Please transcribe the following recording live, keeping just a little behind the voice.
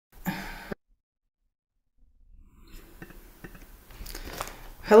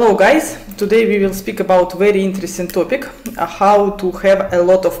Hello guys, today we will speak about very interesting topic, how to have a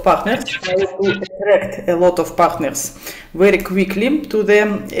lot of partners, how to attract a lot of partners very quickly to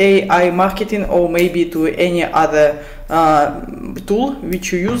the AI marketing or maybe to any other tool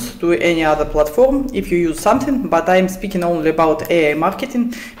which you use, to any other platform if you use something, but I am speaking only about AI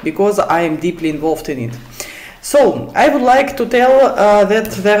marketing because I am deeply involved in it. So, I would like to tell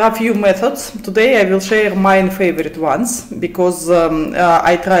that there are a few methods. Today I will share my favorite ones because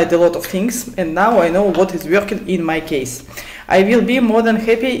I tried a lot of things and now I know what is working in my case. I will be more than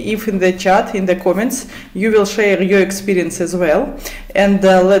happy if in the chat, in the comments, you will share your experience as well and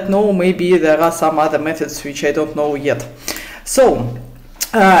let know maybe there are some other methods which I don't know yet. So,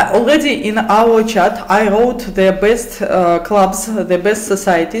 already in our chat I wrote the best clubs, the best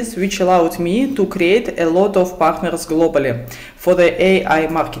societies which allowed me to create a lot of partners globally for the AI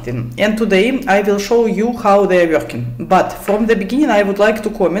marketing. And today I will show you how they are working. But from the beginning I would like to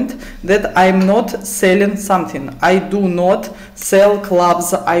comment that I'm not selling something. I do not sell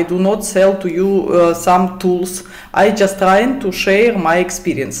clubs. I do not sell to you some tools. I just trying to share my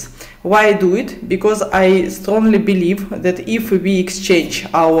experience. Why I do it? Because I strongly believe that if we exchange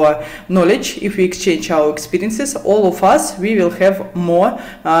our knowledge, if we exchange our experiences, all of us, we will have more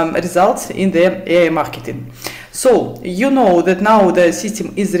results in the AI marketing. So, you know that now the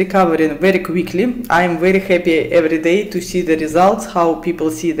system is recovering very quickly. I am very happy every day to see the results, how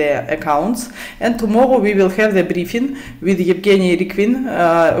people see their accounts. And tomorrow we will have the briefing with Evgeny Rikvin,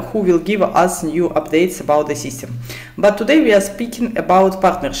 who will give us new updates about the system. But today we are speaking about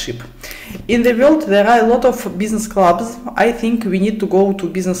partnership. In the world there are a lot of business clubs. I think we need to go to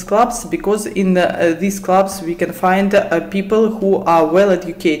business clubs because in these clubs we can find people who are well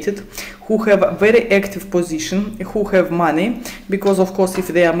educated, who have a very active position, who have money, because of course if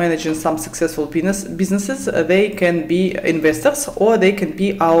they are managing some successful businesses, they can be investors or they can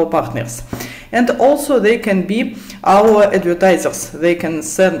be our partners. And also they can be our advertisers. They can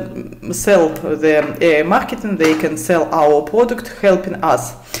sell the AI marketing, they can sell our product, helping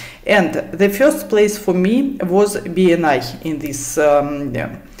us. And the first place for me was BNI in this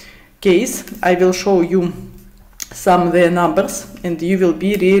case. I will show you some of the numbers and you will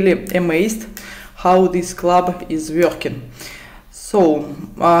be really amazed how this club is working. So,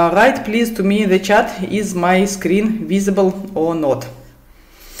 write please to me in the chat, is my screen visible or not?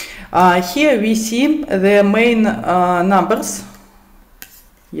 Here we see the main numbers.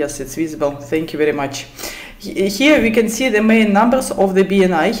 Yes, it's visible. Thank you very much. Here we can see the main numbers of the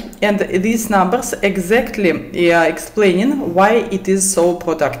BNI, and these numbers exactly explaining why it is so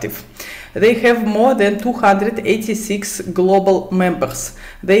productive. They have more than 286 global members.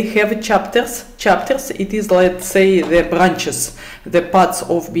 They have chapters. Chapters, it is, let's say, the branches, the parts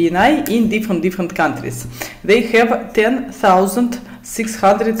of BNI in different countries. They have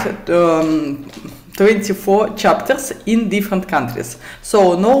 10,624 chapters in different countries.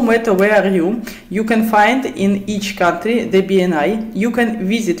 So no matter where you can find in each country the BNI. You can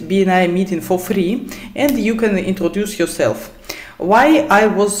visit BNI meeting for free and you can introduce yourself. Why I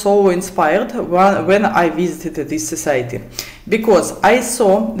was so inspired when I visited this society? Because I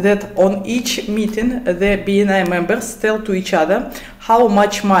saw that on each meeting the BNI members tell to each other how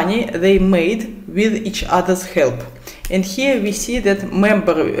much money they made with each other's help. And here we see that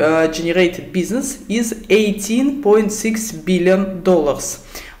member generated business is $18.6 billion.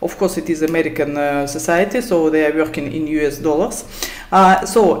 Of course, it is American society, so they are working in US dollars.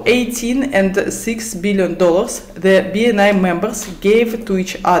 So $18.6 billion the BNI members gave to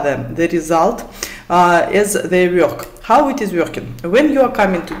each other, the result as they work. How it is working? When you are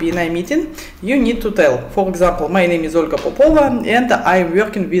coming to BNI meeting, you need to tell, for example, my name is Olga Popova and I am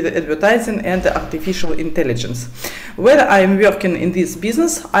working with advertising and artificial intelligence. When I am working in this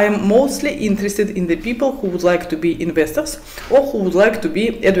business, I am mostly interested in the people who would like to be investors or who would like to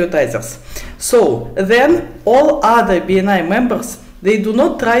be advertisers. So then all other BNI members, they do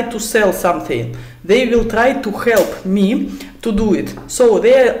not try to sell something. They will try to help me to do it. So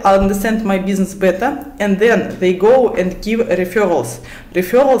they understand my business better and then they go and give referrals.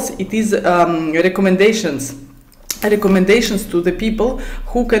 Referrals, it is recommendations to the people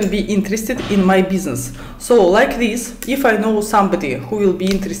who can be interested in my business. So like this, if I know somebody who will be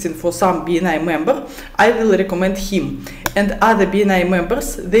interested for some BNI member, I will recommend him. And other BNI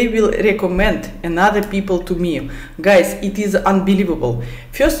members, they will recommend another people to me. Guys, it is unbelievable.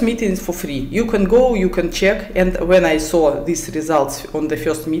 First meeting is for free. You can go, you can check. And when I saw these results on the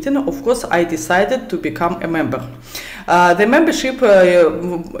first meeting, of course, I decided to become a member. The membership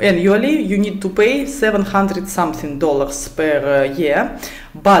annually, you need to pay $700 something per year.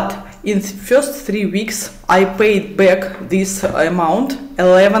 But in the first 3 weeks I paid back this amount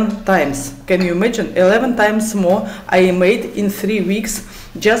 11 times. Can you imagine? 11 times more I made in 3 weeks,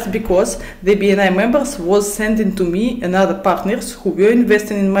 just because the BNI members was sending to me another partners who were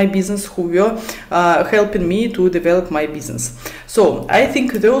investing in my business, who were helping me to develop my business. So I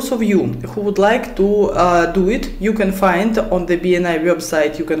think those of you who would like to do it, you can find on the BNI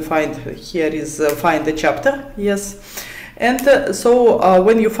website, you can find, here is find the chapter, yes. And so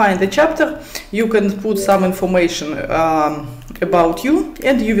when you find the chapter, you can put some information about you,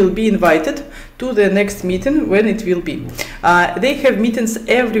 and you will be invited to the next meeting when it will be. They have meetings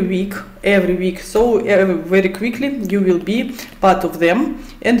every week, so very quickly you will be part of them,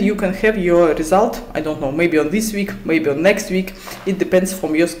 and you can have your result, I don't know, maybe on this week, maybe on next week, it depends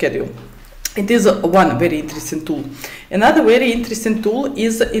from your schedule. It is one very interesting tool. Another very interesting tool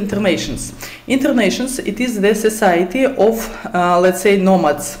is Internations. Internations, it is the society of, let's say,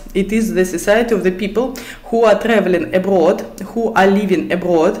 nomads. It is the society of the people who are traveling abroad, who are living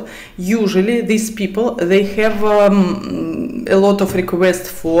abroad. Usually these people, they have a lot of requests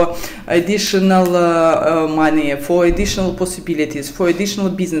for additional money, for additional possibilities, for additional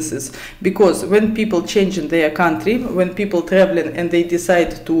businesses. Because when people change in their country, when people traveling and they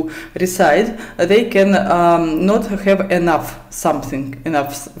decide to reside, they can not have enough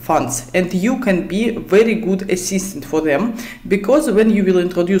funds, and you can be very good assistant for them, because when you will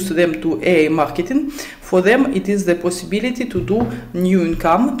introduce them to AiMarketing, for them it is the possibility to do new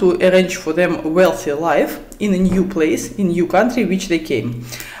income, to arrange for them wealthy life in a new place, in new country which they came.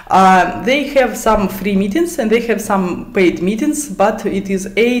 They have some free meetings and they have some paid meetings, but it is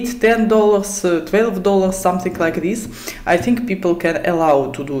 $8, $10, $12, something like this. I think people can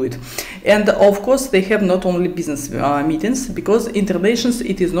allow to do it. And of course they have not only business meetings, because Internations,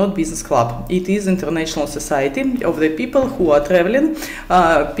 it is not business club, it is international society of the people who are traveling,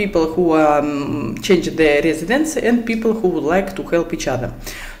 people who change their residence, and people who would like to help each other.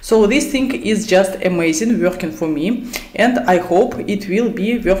 So this thing is just amazing, working for me, and I hope it will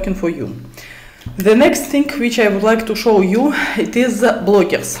be working for you. The next thing which I would like to show you, it is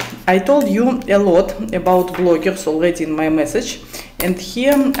bloggers. I told you a lot about bloggers already in my message, and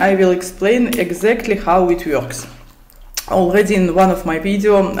here I will explain exactly how it works. Already in one of my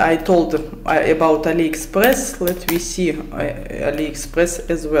videos I told about AliExpress. Let me see AliExpress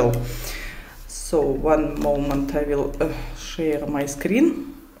as well. So one moment, I will share my screen.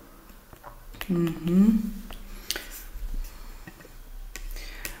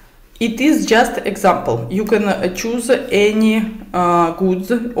 It is just example. You can choose any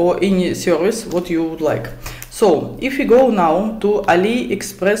goods or any service what you would like. So if you go now to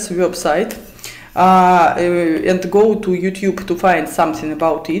AliExpress website and go to YouTube to find something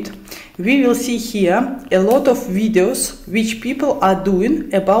about it, we will see here a lot of videos which people are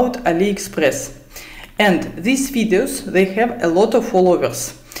doing about AliExpress. And these videos, they have a lot of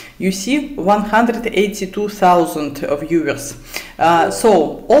followers. You see 182,000 viewers.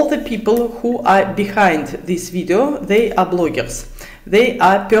 So all the people who are behind this video, they are bloggers. They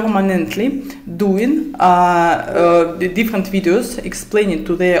are permanently doing different videos explaining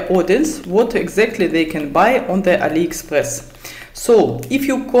to their audience what exactly they can buy on the AliExpress. So if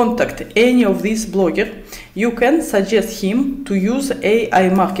you contact any of these bloggers, you can suggest him to use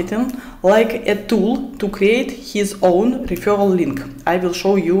AiMarketing like a tool to create his own referral link. I will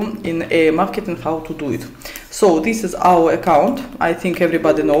show you in AiMarketing how to do it. So this is our account. I think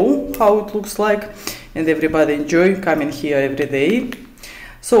everybody know how it looks like, and everybody enjoy coming here every day.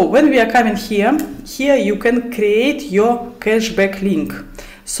 So when we are coming here you can create your cashback link.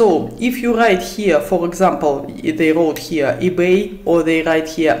 So if you write here, for example, they wrote here eBay, or they write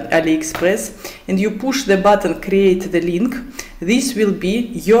here AliExpress, and you push the button create the link, this will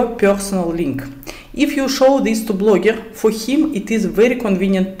be your personal link. If you show this to blogger, for him it is very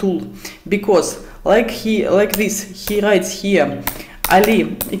convenient tool, because like this, he writes here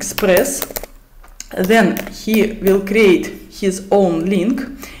AliExpress, then he will create his own link,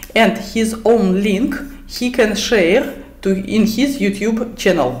 and his own link he can share in his YouTube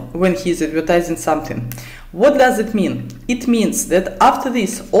channel when he is advertising something. What does it mean? It means that after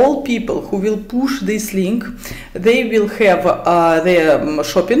this, all people who will push this link, they will have their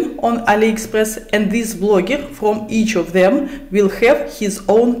shopping on AliExpress, and this blogger from each of them will have his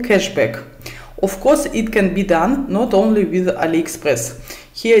own cashback. Of course, it can be done not only with AliExpress.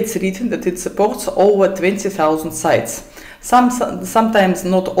 Here it's written that it supports over 20,000 sites. Sometimes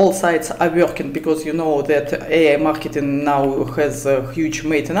not all sites are working, because you know that AI marketing now has a huge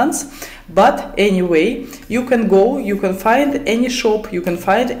maintenance. But anyway, you can go, you can find any shop, you can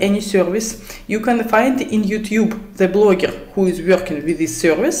find any service, you can find in YouTube the blogger who is working with this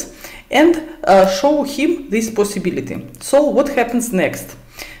service, and show him this possibility. So what happens next?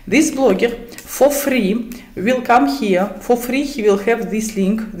 This blogger for free will come here. For free he will have this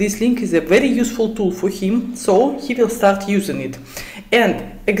link. This link is a very useful tool for him, so he will start using it.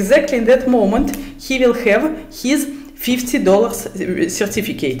 And exactly in that moment he will have his $50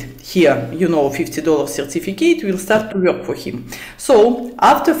 certificate. Here, you know, $50 certificate will start to work for him. So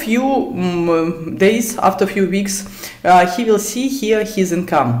after few days, after few weeks, he will see here his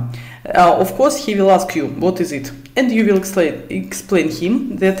income. Of course, he will ask you, what is it? And you will explain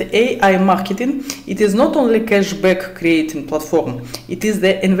him that AI marketing, it is not only cashback creating platform, it is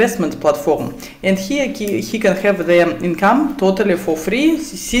the investment platform. And here he can have the income totally for free,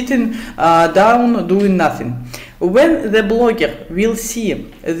 sitting down, doing nothing. When the blogger will see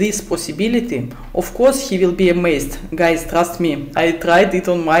this possibility, of course he will be amazed. Guys, trust me, I tried it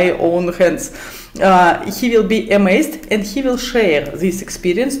on my own hands. He will be amazed, and he will share this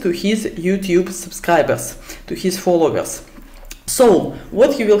experience to his YouTube subscribers, to his followers. So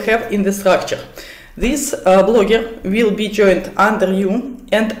what you will have in the structure? This blogger will be joined under you,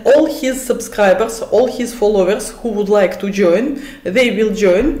 and all his subscribers, all his followers who would like to join, they will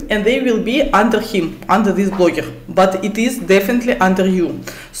join, and they will be under him, under this blogger. But it is definitely under you.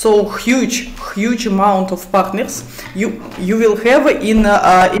 So huge amount of partners you will have in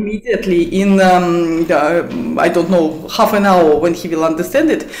immediately in I don't know, half an hour. When he will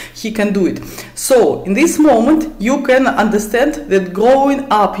understand it, he can do it. So in this moment you can understand that growing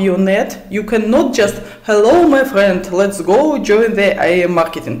up your net, you cannot just, hello my friend, let's go join the AI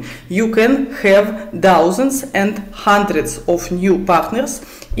marketing. You can have thousands and hundreds of new partners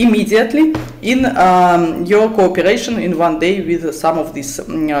immediately in your cooperation in one day with some of these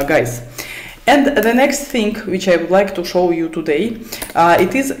guys. And the next thing which I would like to show you today,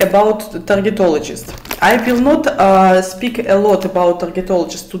 it is about the targetologist. I will not speak a lot about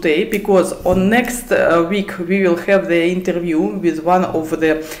targetologist today, because on next week we will have the interview with one of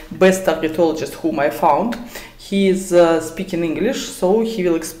the best targetologists whom I found. He is speaking English, so he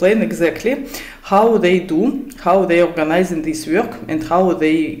will explain exactly how they do, how they organize in this work, and how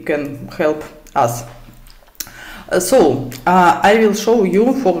they can help us. So I will show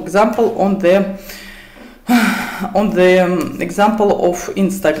you, for example, on the example of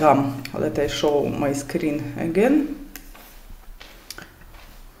Instagram. Let I show my screen again.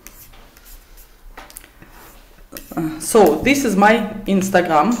 So this is my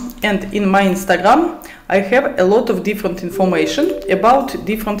Instagram, and in my Instagram I have a lot of different information about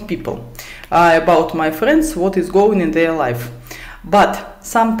different people, about my friends, what is going in their life. But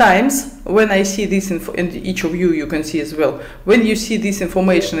sometimes when I see this info, and each of you can see as well, when you see this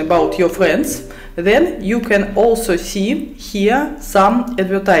information about your friends, then you can also see here some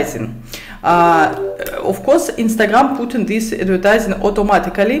advertising. Of course, Instagram put in this advertising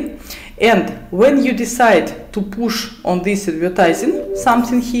automatically, and when you decide to push on this advertising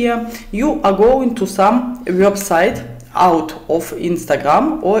something here, you are going to some website out of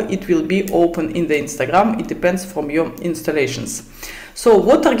Instagram, or it will be open in the Instagram. It depends from your installations. So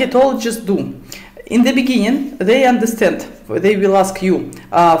what targetologists do? In the beginning, they understand. They will ask you,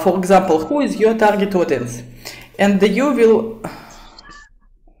 for example, who is your target audience? And you will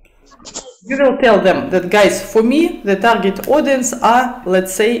tell them that, guys, for me, the target audience are,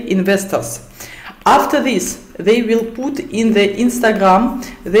 let's say, investors. After this, they will put in the Instagram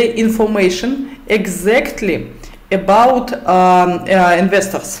the information exactly about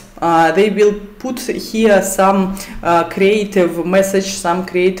investors. They will put here some creative message, some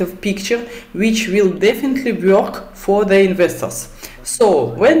creative picture, which will definitely work for the investors.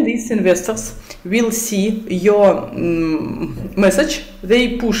 So when these investors will see your message,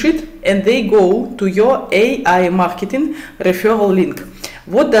 they push it and they go to your AI marketing referral link.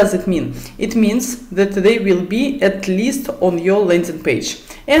 What does it mean? It means that they will be at least on your landing page.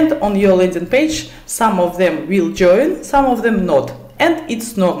 And on your landing page, some of them will join, some of them not. And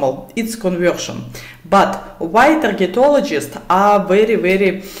it's normal, it's conversion. But why targetologists are very,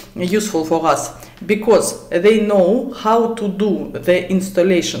 very useful for us? Because they know how to do the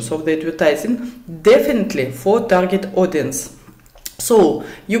installations of the advertising definitely for target audience. So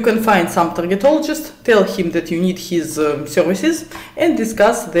you can find some targetologist, tell him that you need his services, and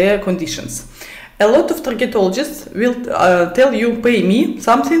discuss their conditions. A lot of targetologists will tell you, pay me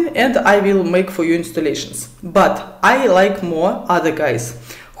something and I will make for you installations. But I like more other guys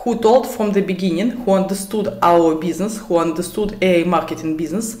who told from the beginning, who understood our business, who understood AI marketing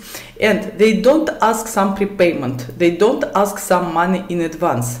business, and they don't ask some prepayment, they don't ask some money in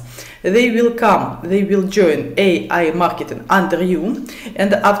advance. They will come, they will join AI marketing under you,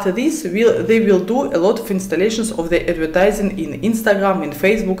 and after this they will do a lot of installations of the advertising in Instagram, in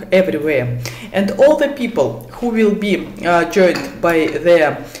Facebook, everywhere. And all the people who will be joined by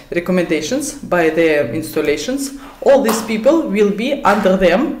their recommendations, by their installations, all these people will be under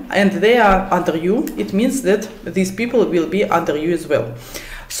them, and they are under you. It means that these people will be under you as well.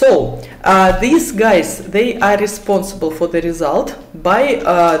 So these guys, they are responsible for the result by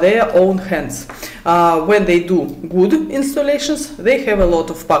their own hands. When they do good installations, they have a lot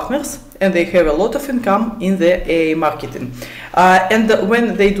of partners and they have a lot of income in the AI marketing. And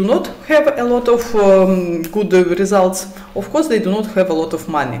when they do not have a lot of good results, of course they do not have a lot of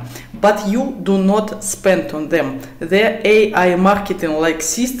money, but you do not spend on them. Their AI marketing like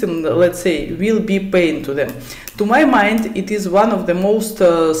system, let's say, will be paying to them. To my mind, it is one of the most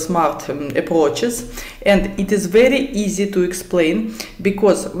smart approaches, and it is very easy to explain,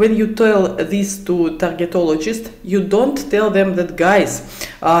 because when you tell this to targetologists, you don't tell them that, guys,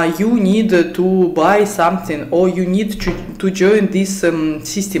 you need to buy something or you need to join this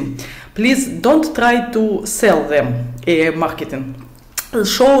system. Please don't try to sell them AI marketing.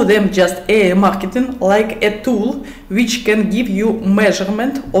 Show them just AI marketing like a tool which can give you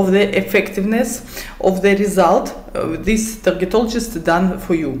measurement of the effectiveness of the result this targetologist done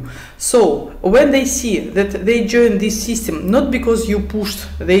for you. So when they see that they join this system not because you pushed,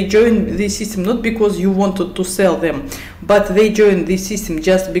 they join this system not because you wanted to sell them, but they join this system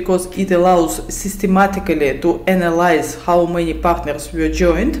just because it allows systematically to analyze how many partners were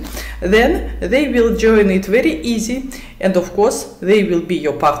joined, then they will join it very easy, and of course they will be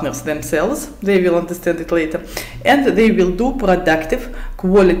your partners themselves, they will understand it later, and they will do productive,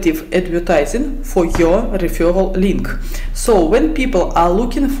 qualitative advertising for your referral link. So when people are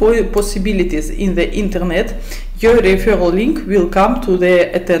looking for possibilities in the internet, your referral link will come to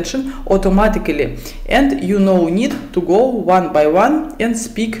their attention automatically, and you no need to go one by one and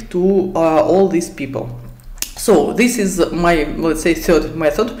speak to all these people. So this is my, let's say, third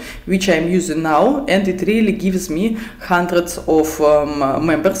method which I'm using now, and it really gives me hundreds of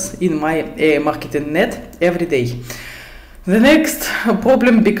members in my marketing net every day. The next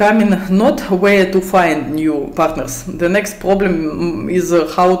problem becoming not where to find new partners. The next problem is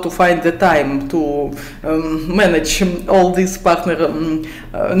how to find the time to manage all this partner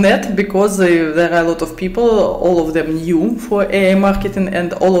net, because there are a lot of people, all of them new for AI marketing,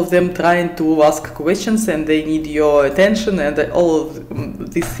 and all of them trying to ask questions, and they need your attention, and all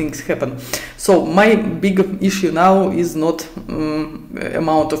of these things happen. So my big issue now is not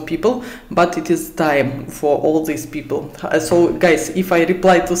amount of people, but it is time for all these people. So guys, if I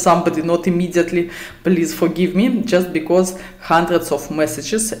reply to somebody not immediately, please forgive me, just because hundreds of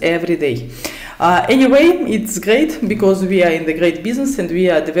messages every day. Anyway, it's great because we are in the great business and we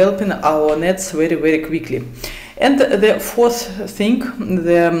are developing our nets very, very quickly. And the fourth thing,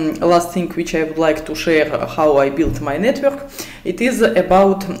 the last thing which I would like to share how I built my network, it is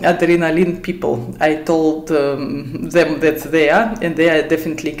about adrenaline people. I told them that they are, and they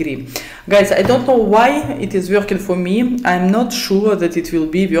definitely agree. Guys, I don't know why it is working for me. I'm not sure that it will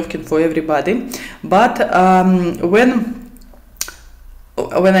be working for everybody, but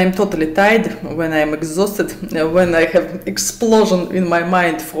when I'm totally tired, when I'm exhausted, when I have explosion in my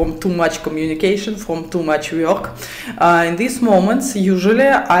mind from too much communication, from too much work, in these moments usually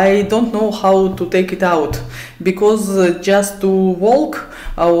I don't know how to take it out, because just to walk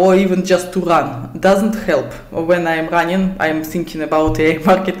or even just to run doesn't help. When I'm running, I'm thinking about a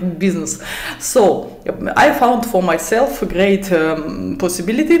marketing business. So I found for myself a great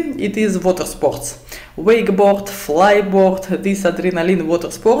possibility. It is water sports. Wakeboard, flyboard, these adrenaline water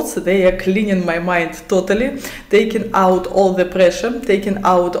sports, they are cleaning my mind totally, taking out all the pressure, taking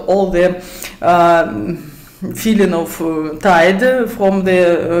out all the feeling of tired from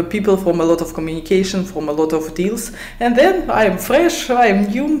the people, from a lot of communication, from a lot of deals, and then I'm fresh, I'm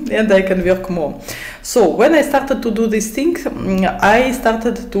new, and I can work more. So when I started to do this thing, I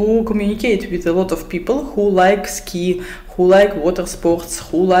started to communicate with a lot of people who like ski, who like water sports,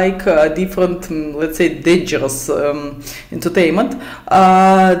 who like different, let's say, dangerous entertainment.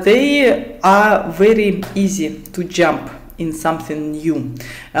 They are very easy to jump in something new.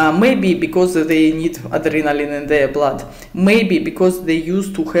 Maybe because they need adrenaline in their blood, maybe because they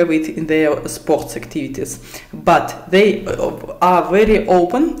used to have it in their sports activities, but they are very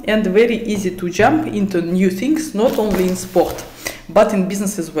open and very easy to jump into new things, not only in sport but in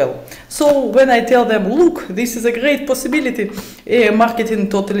business as well. So when I tell them, look, this is a great possibility, Marketing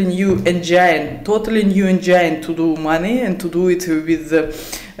totally new engine, to do money and to do it with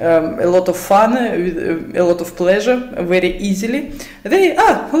a lot of fun, with a lot of pleasure, very easily.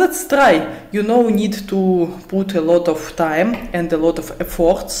 Let's try. You know, need to put a lot of time and a lot of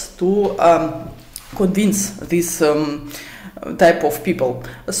efforts to convince this type of people.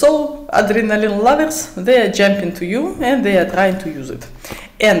 So adrenaline lovers, they are jumping to you and they are trying to use it,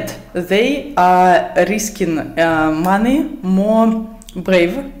 and they are risking money more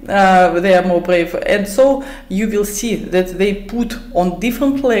brave. They are more brave, and so you will see that they put on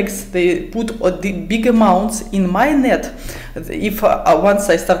different legs, they put the big amounts in my net. If once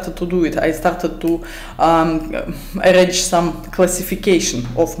I started to do it, I started to arrange some classification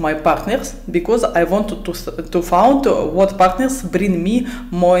of my partners, because I wanted to find what partners bring me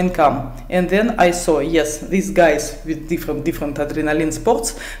more income. And then I saw, yes, these guys with different adrenaline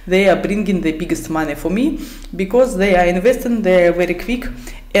sports, they are bringing the biggest money for me, because they are investing, they are very quick.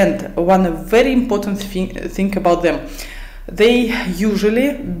 And one very important thing about them, they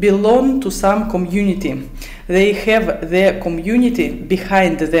usually belong to some community. They have their community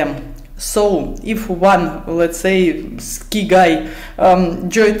behind them. So if one, let's say, ski guy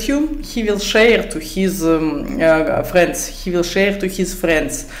joined you, he will share to his friends, he will share to his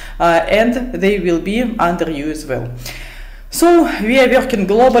friends, and they will be under you as well. So we are working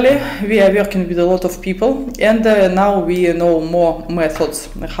globally, we are working with a lot of people, and now we know more methods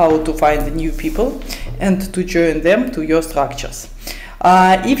how to find new people and to join them to your structures.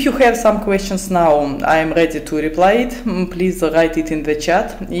 If you have some questions now, I am ready to reply it. Please write it in the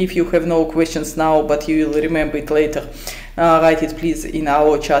chat. If you have no questions now, but you will remember it later, write it please in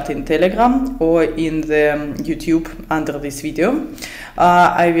our chat in Telegram or in the YouTube under this video.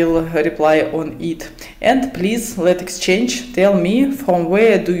 I will reply on it. And please, let's exchange. Tell me, from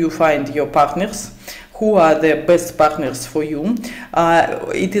where do you find your partners? Who are the best partners for you?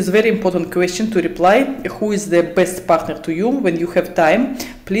 It is a very important question to reply. Who is the best partner to you? When you have time,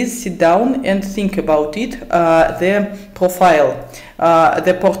 please sit down and think about it. The profile,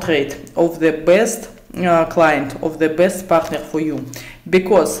 the portrait of the best client, of the best partner for you.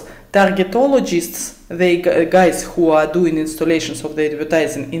 Because targetologists, the guys who are doing installations of the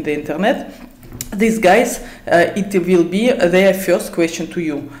advertising in the internet, these guys, it will be their first question to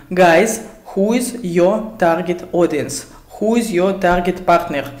you. Guys, who is your target audience? Who is your target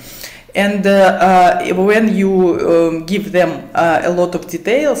partner? And when you give them a lot of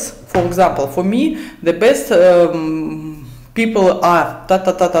details, for example, for me, the best people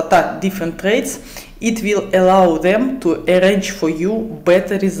are different traits. It will allow them to arrange for you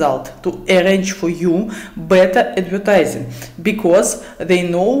better result, to arrange for you better advertising, because they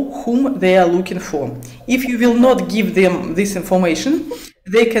know whom they are looking for. If you will not give them this information,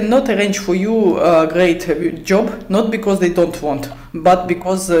 they cannot arrange for you a great job, not because they don't want, but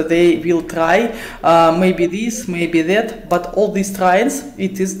because they will try maybe this, maybe that, but all these tries,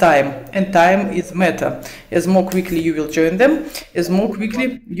 it is time, and time is matter. As more quickly you will join them, as more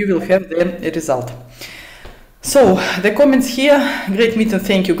quickly you will have the result. So the comments here, great meeting,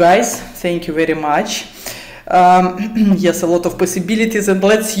 thank you guys, thank you very much. Yes, a lot of possibilities, and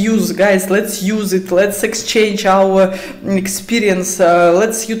let's use, guys, let's use it, let's exchange our experience.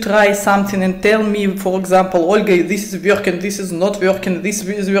 Let's you try something and tell me, for example, Olga, this is working, this is not working, this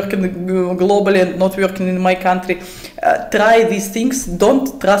is working globally and not working in my country. Try these things,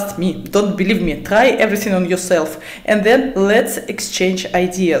 don't trust me, don't believe me, try everything on yourself, and then let's exchange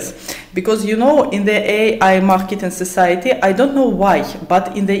ideas. Because you know, in the AI marketing society, I don't know why,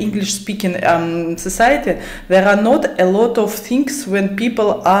 but in the English speaking society, there are not a lot of things when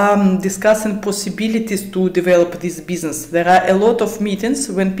people are discussing possibilities to develop this business. There are a lot of meetings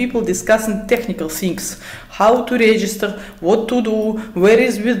when people discussing technical things, how to register, what to do, where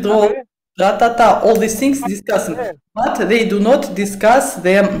is withdrawal, all these things discussing, but they do not discuss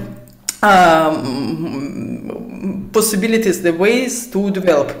the possibilities, the ways to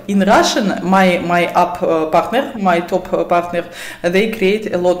develop. In Russian, my partner, my top partner, they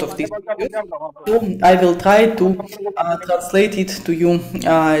create a lot of these videos. So I will try to translate it to you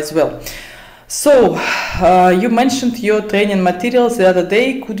as well. So you mentioned your training materials the other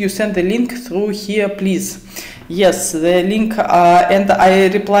day. Could you send the link through here, please? Yes, the link, and I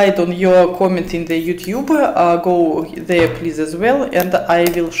replied on your comment in the YouTube. Go there, please, as well, and I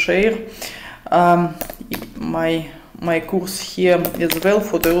will share my course here as well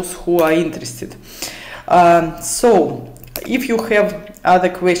for those who are interested. So if you have other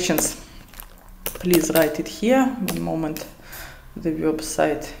questions, please write it here. One moment, the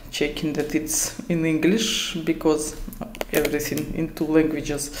website checking that it's in English, because everything in two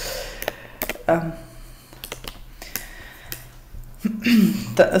languages.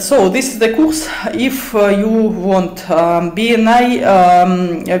 So this is the course. If you want BNI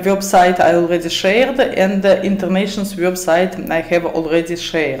website, I already shared, and the International's website I have already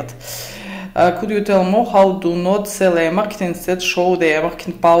shared. Could you tell more how do not sell AiMarketing, instead show the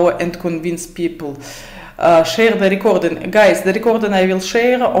marketing power and convince people? Share the recording. Guys, the recording I will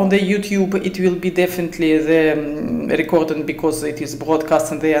share on the YouTube. It will be definitely the recording because it is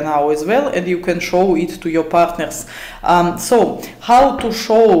broadcasting there now as well, and you can show it to your partners. So how to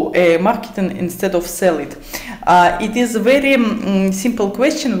show marketing instead of sell it? It is a very simple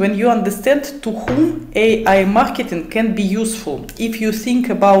question when you understand to whom AI marketing can be useful. If you think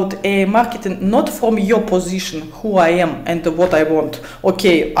about AI marketing not from your position, who I am and what I want.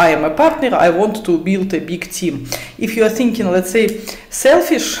 Okay, I am a partner, I want to build a big team. If you are thinking, let's say,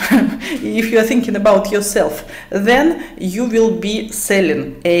 selfish, if you are thinking about yourself, then you will be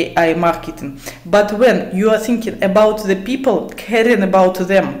selling AI marketing. But when you are thinking about the people, caring about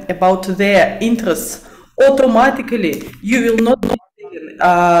them, about their interests, automatically you will not be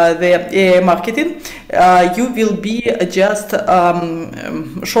the AI marketing, you will be just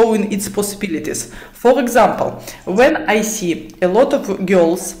showing its possibilities. For example, when I see a lot of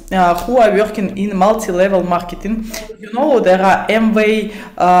girls who are working in multi-level marketing, you know, there are Amway,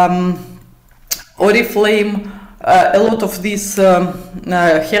 Oriflame, a lot of these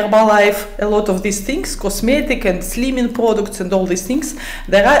Herbalife, a lot of these things, cosmetic and slimming products and all these things.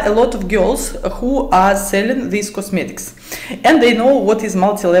 There are a lot of girls who are selling these cosmetics and they know what is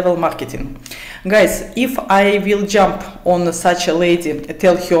multi-level marketing. Guys, if I will jump on such a lady,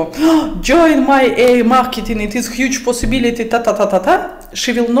 tell her, oh, join my AI marketing, it is huge possibility, ta ta ta ta ta,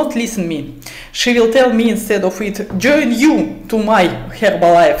 she will not listen me. She will tell me instead of it, join you to my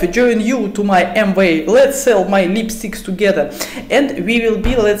Herbalife, join you to my Amway, let's sell my lipsticks together. And we will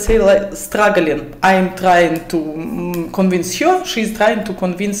be, let's say, like, struggling. I'm trying to convince her, she's trying to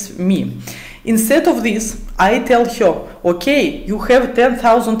convince me. Instead of this, I tell her, okay, you have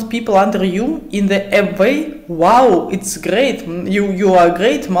 10,000 people under you in the Amway. Wow, it's great. You are a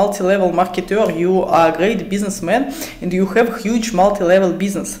great multi-level marketer. You are a great businessman and you have huge multi-level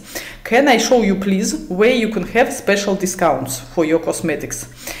business. Can I show you, please, where you can have special discounts for your cosmetics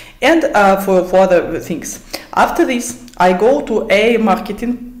and for other things? After this, I go to AI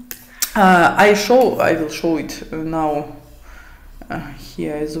marketing. I will show it now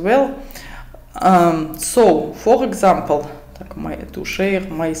here as well. So, for example, to share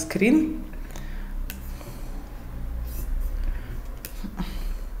my screen,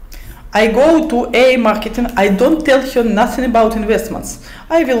 I go to AI marketing. I don't tell her nothing about investments.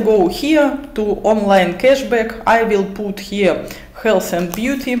 I will go here to online cashback. I will put here health and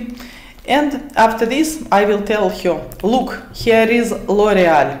beauty. And after this, I will tell her, look, here is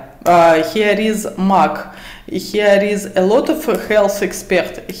L'Oreal, here is MAC. Here is a lot of health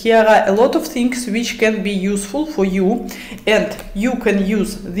expert. Here are a lot of things which can be useful for you, and you can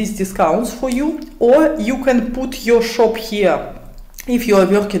use these discounts for you, or you can put your shop here. If you are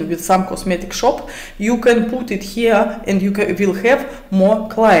working with some cosmetic shop, you can put it here and you will have more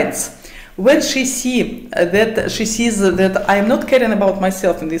clients. When she sees that I'm not caring about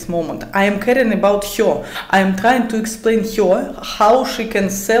myself in this moment, I am caring about her. I am trying to explain her how she can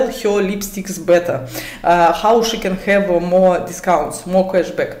sell her lipsticks better, how she can have more discounts, more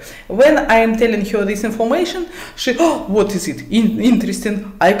cashback. When I am telling her this information, she, oh, what is it?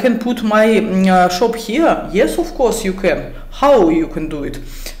 Interesting. I can put my shop here. Yes, of course you can. How you can do it?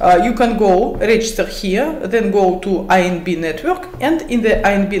 You can go register here, then go to INB network, and in the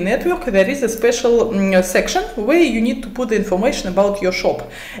INB network there is a special section where you need to put the information about your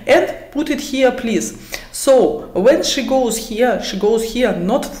shop, and put it here, please. So when she goes here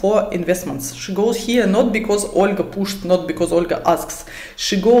not for investments. She goes here not because Olga pushed, not because Olga asks.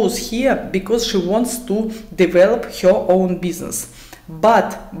 She goes here because she wants to develop her own business.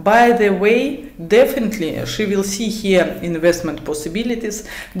 But by the way, definitely she will see here investment possibilities.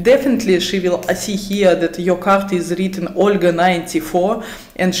 Definitely she will see here that your card is written Olga 94,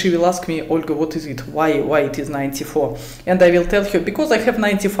 and she will ask me, Olga, what is it? Why it is 94? And I will tell her, because I have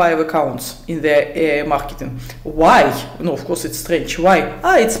 95 accounts in the marketing. Why? No, of course it's strange. Why?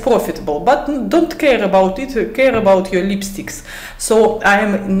 It's profitable, but don't care about it, care about your lipsticks. So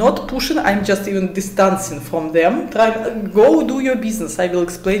I'm not pushing, I'm just even distancing from them. Go do your business. I will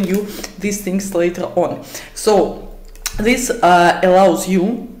explain you these things later on. So this allows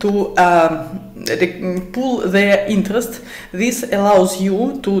you to pull their interest. This allows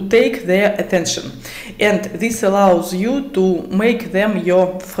you to take their attention, and this allows you to make them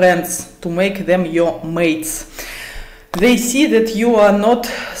your friends, to make them your mates. They see that you are not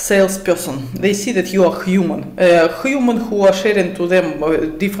salesperson. They see that you are human, human who are sharing to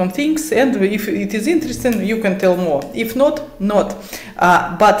them different things. And if it is interesting, you can tell more. If not, not.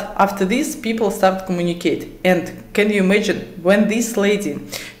 But after this, people start communicate. And can you imagine when this lady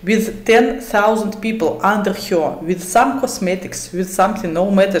with 10,000 people under her, with some cosmetics, with something,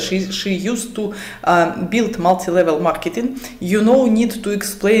 no matter, she used to build multi-level marketing. You no need to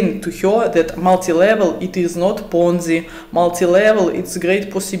explain to her that multi-level, it is not Ponzi, multi-level, it's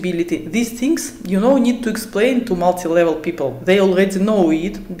great possibility. These things you no need to explain to multi-level people. They already know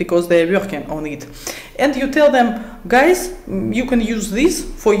it because they are working on it. And you tell them, guys, you can use this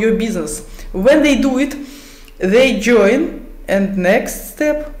for your business. When they do it, they join, and next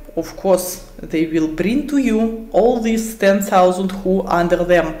step, of course, they will bring to you all these 10,000 who under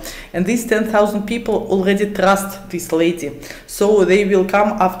them. And these 10,000 people already trust this lady. So they will come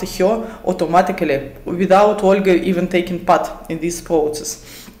after her automatically without Olga even taking part in this process.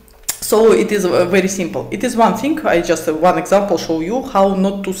 So it is very simple. It is one thing, I just one example show you how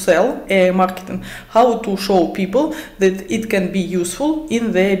not to sell marketing, how to show people that it can be useful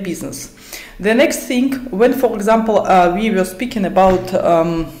in their business. The next thing, when for example we were speaking about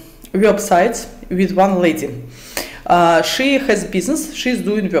websites with one lady. She has business, she's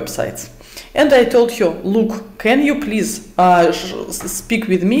doing websites. And I told her, look, can you please speak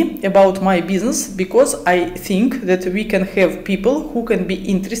with me about my business, because I think that we can have people who can be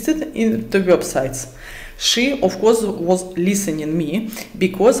interested in the websites. She, of course, was listening me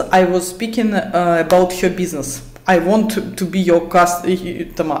because I was speaking about her business. I want to be your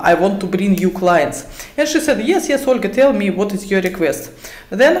customer, I want to bring you clients. And she said, yes, yes, Olga, tell me what is your request.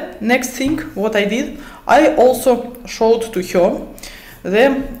 Then next thing, what I did, I also showed to her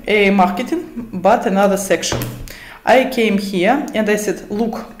the AiMarketing, but another section. I came here and I said,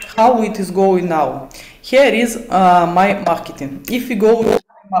 look how it is going now. Here is my marketing. If we go to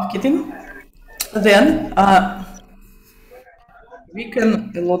marketing, then we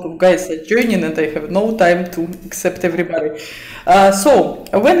can, a lot of guys are joining and I have no time to accept everybody. So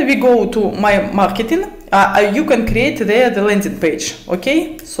when we go to my marketing, you can create there the landing page.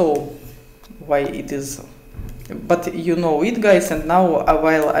 Okay, so why it is, but you know it, guys. And now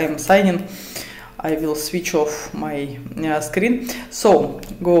while I'm signing, I will switch off my screen. So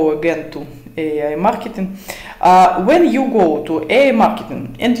go again to AiMarketing. When you go to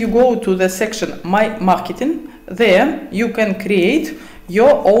AiMarketing and you go to the section My Marketing, there you can create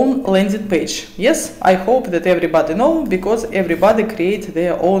your own landing page. Yes, I hope that everybody know, because everybody create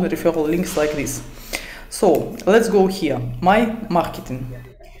their own referral links like this. So let's go here, My Marketing,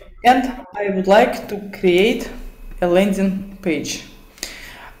 and I would like to create a landing page.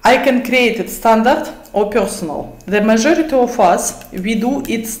 I can create it standard or personal. The majority of us, we do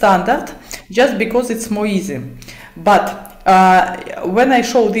it standard just because it's more easy. But when I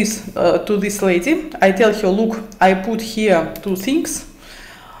show this to this lady, I tell her, look, I put here two things.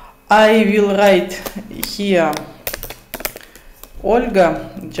 I will write here Olga,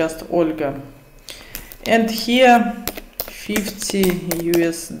 just Olga, and here 50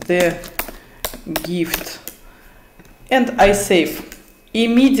 USD gift, and I save.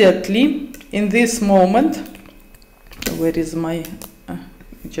 Immediately in this moment, where is my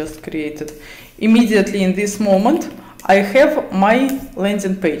just created, immediately in this moment I have my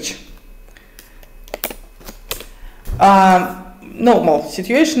landing page. Normal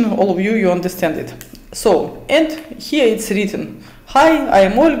situation, all of you understand it. So, and here it's written, hi, I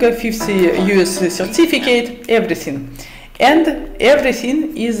am Olga, 50 US certificate, everything. And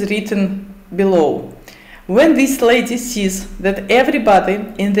everything is written below. When this lady sees that everybody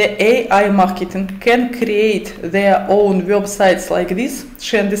in the AiMarketing can create their own websites like this,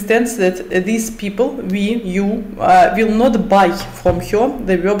 she understands that these people, will not buy from her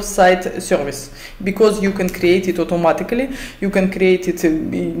the website service, because you can create it automatically, you can create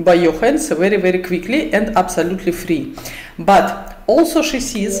it by your hands very, very quickly and absolutely free. But also she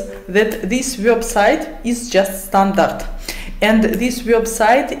sees that this website is just standard. And this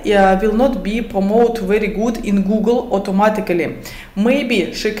website will not be promoted very good in Google automatically.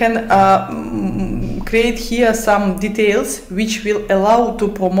 Maybe she can create here some details which will allow to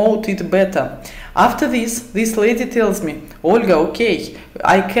promote it better. After this lady tells me, Olga, okay,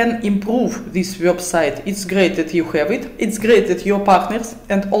 I can improve this website. It's great that you have it. It's great that your partners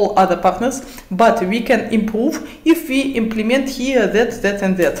and all other partners, but we can improve if we implement here that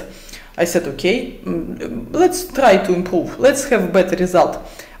and that. I said, okay, let's try to improve. Let's have better result.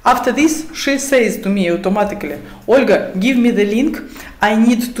 After this, she says to me automatically, Olga, give me the link. I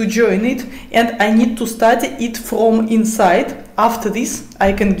need to join it, and I need to study it from inside. After this,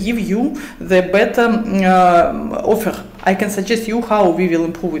 I can give you the better offer. I can suggest you how we will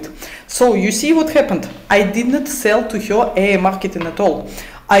improve it. So you see what happened. I did not sell to her AI marketing at all.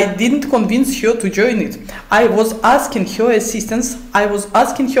 I didn't convince her to join it. I was asking her assistance, I was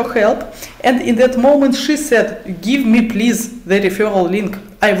asking her help, and in that moment she said, give me please the referral link.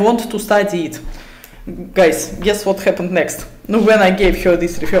 I want to study it. Guys, guess what happened next? When I gave her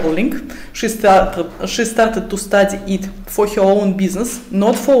this referral link, she started to study it for her own business,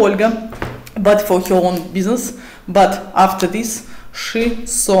 not for Olga, but for her own business. But after this, she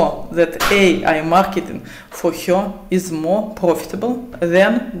saw that AI marketing for her is more profitable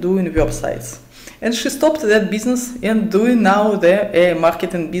than doing websites. And she stopped that business and doing now the AI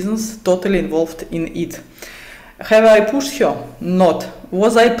marketing business, totally involved in it. Have I pushed her? Not.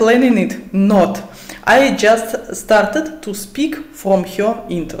 Was I planning it? Not. I just started to speak from her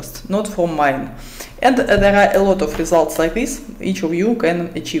interest, not from mine. And there are a lot of results like this. Each of you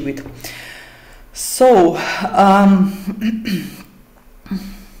can achieve it. So,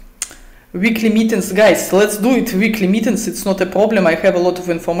 weekly meetings, guys, let's do it. Weekly meetings, it's not a problem. I have a lot of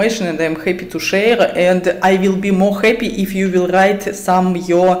information and I'm happy to share, and I will be more happy if you will write some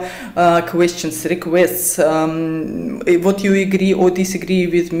your questions, requests, what you agree or disagree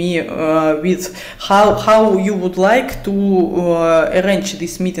with me with, how you would like to arrange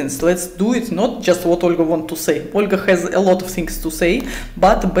these meetings. Let's do it, not just what Olga wants to say. Olga has a lot of things to say,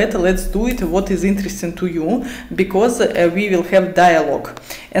 but better let's do it what is interesting to you, because we will have dialogue.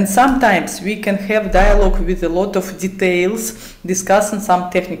 And sometimes we can have dialogue with a lot of details, discussing some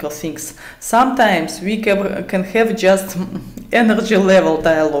technical things. Sometimes we can have just energy level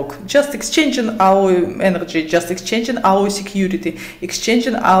dialogue, just exchanging our energy, just exchanging our security,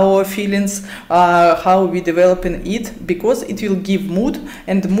 exchanging our feelings, how we developing it, because it will give mood,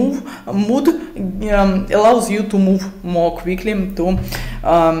 and mood allows you to move more quickly, to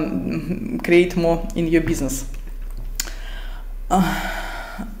create more in your business.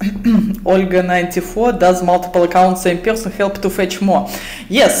 Olga 94, does multiple accounts same person help to fetch more?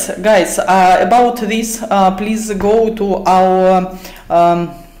 Yes, guys, about this, please go to our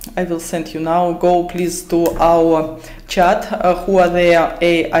I will send you now. Go please to our chat, who are their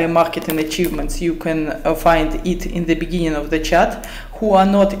AI marketing achievements. You can find it in the beginning of the chat. Who are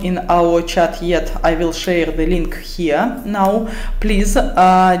not in our chat yet, I will share the link here now. Please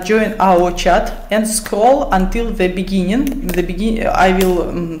join our chat and scroll until the beginning. I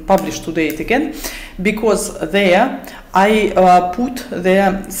will publish today it again, because there I put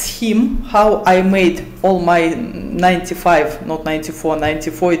the scheme how I made all my 95, not 94,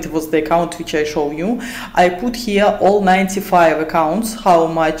 94 it was the account which I show you. I put here all 95 accounts, how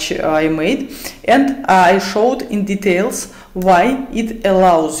much I made, and I showed in details why it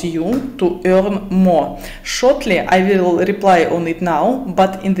allows you to earn more. Shortly I will reply on it now,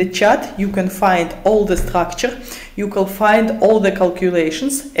 but in the chat you can find all the structure, you can find all the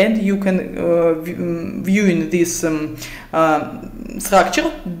calculations, and you can viewing this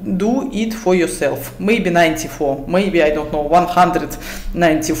structure, do it for yourself. Maybe 94, maybe I don't know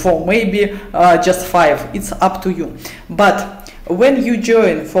 194, maybe just 5, it's up to you. But when you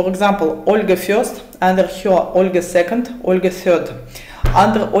join, for example, Olga first, under her Olga second, Olga third.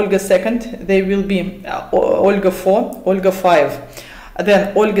 Under Olga second there will be Olga 4, Olga 5.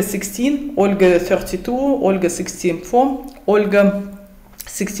 Then Olga 16, Olga 32, Olga 64, Olga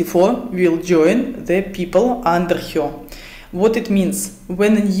 64 will join the people under her. What it means,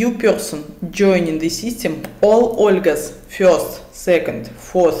 when a new person joining the system, all Olgas first, second,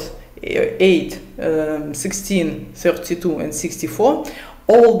 fourth, 8, 16, 32 and 64,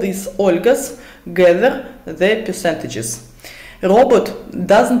 all these Olgas gather the percentages. Robot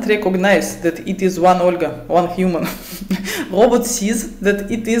doesn't recognize that it is one Olga, one human. Robot sees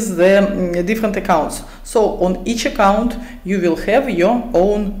that it is the different accounts. So on each account you will have your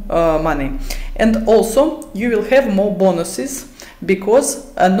own money. And also you will have more bonuses,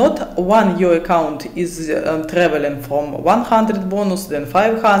 because not one your account is traveling from 100 bonus, then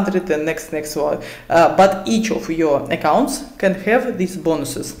 500, and next one. But each of your accounts can have these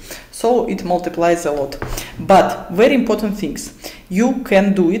bonuses. So it multiplies a lot. But very important things, you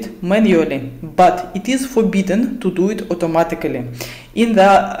can do it manually, but it is forbidden to do it automatically. In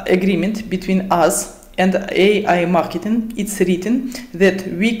the agreement between us and AI marketing, it's written that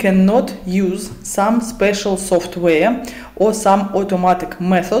we cannot use some special software or some automatic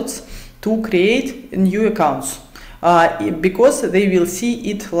methods to create new accounts, because they will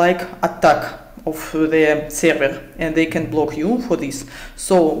see it like attack of the server, and they can block you for this.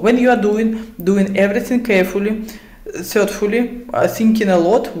 So when you are doing everything carefully, thoughtfully, thinking a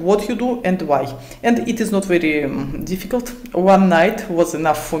lot what you do and why. And it is not very difficult. One night was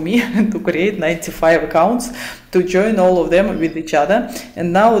enough for me to create 95 accounts, to join all of them with each other.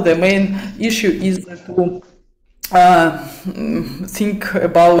 And now the main issue is to think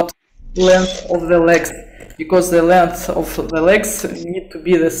about length of the legs, because the length of the legs need to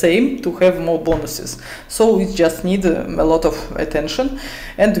be the same to have more bonuses. So it just needs a lot of attention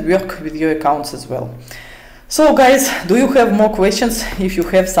and work with your accounts as well. So guys, do you have more questions? If you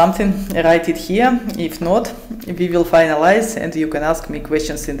have something, write it here. If not, we will finalize and you can ask me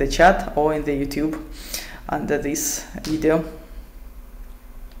questions in the chat or in the YouTube under this video.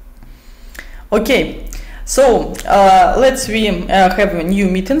 Okay, so let's have new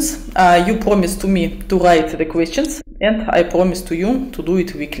meetings. You promised to me to write the questions and I promise to you to do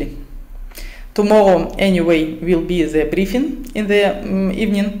it weekly. Tomorrow, anyway, will be the briefing in the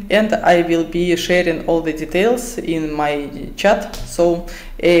evening, and I will be sharing all the details in my chat. So,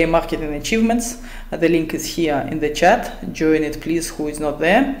 AiMarketing achievements, the link is here in the chat. Join it, please, who is not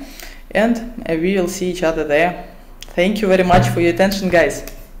there, and we will see each other there. Thank you very much for your attention, guys.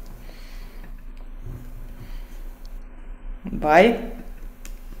 Bye.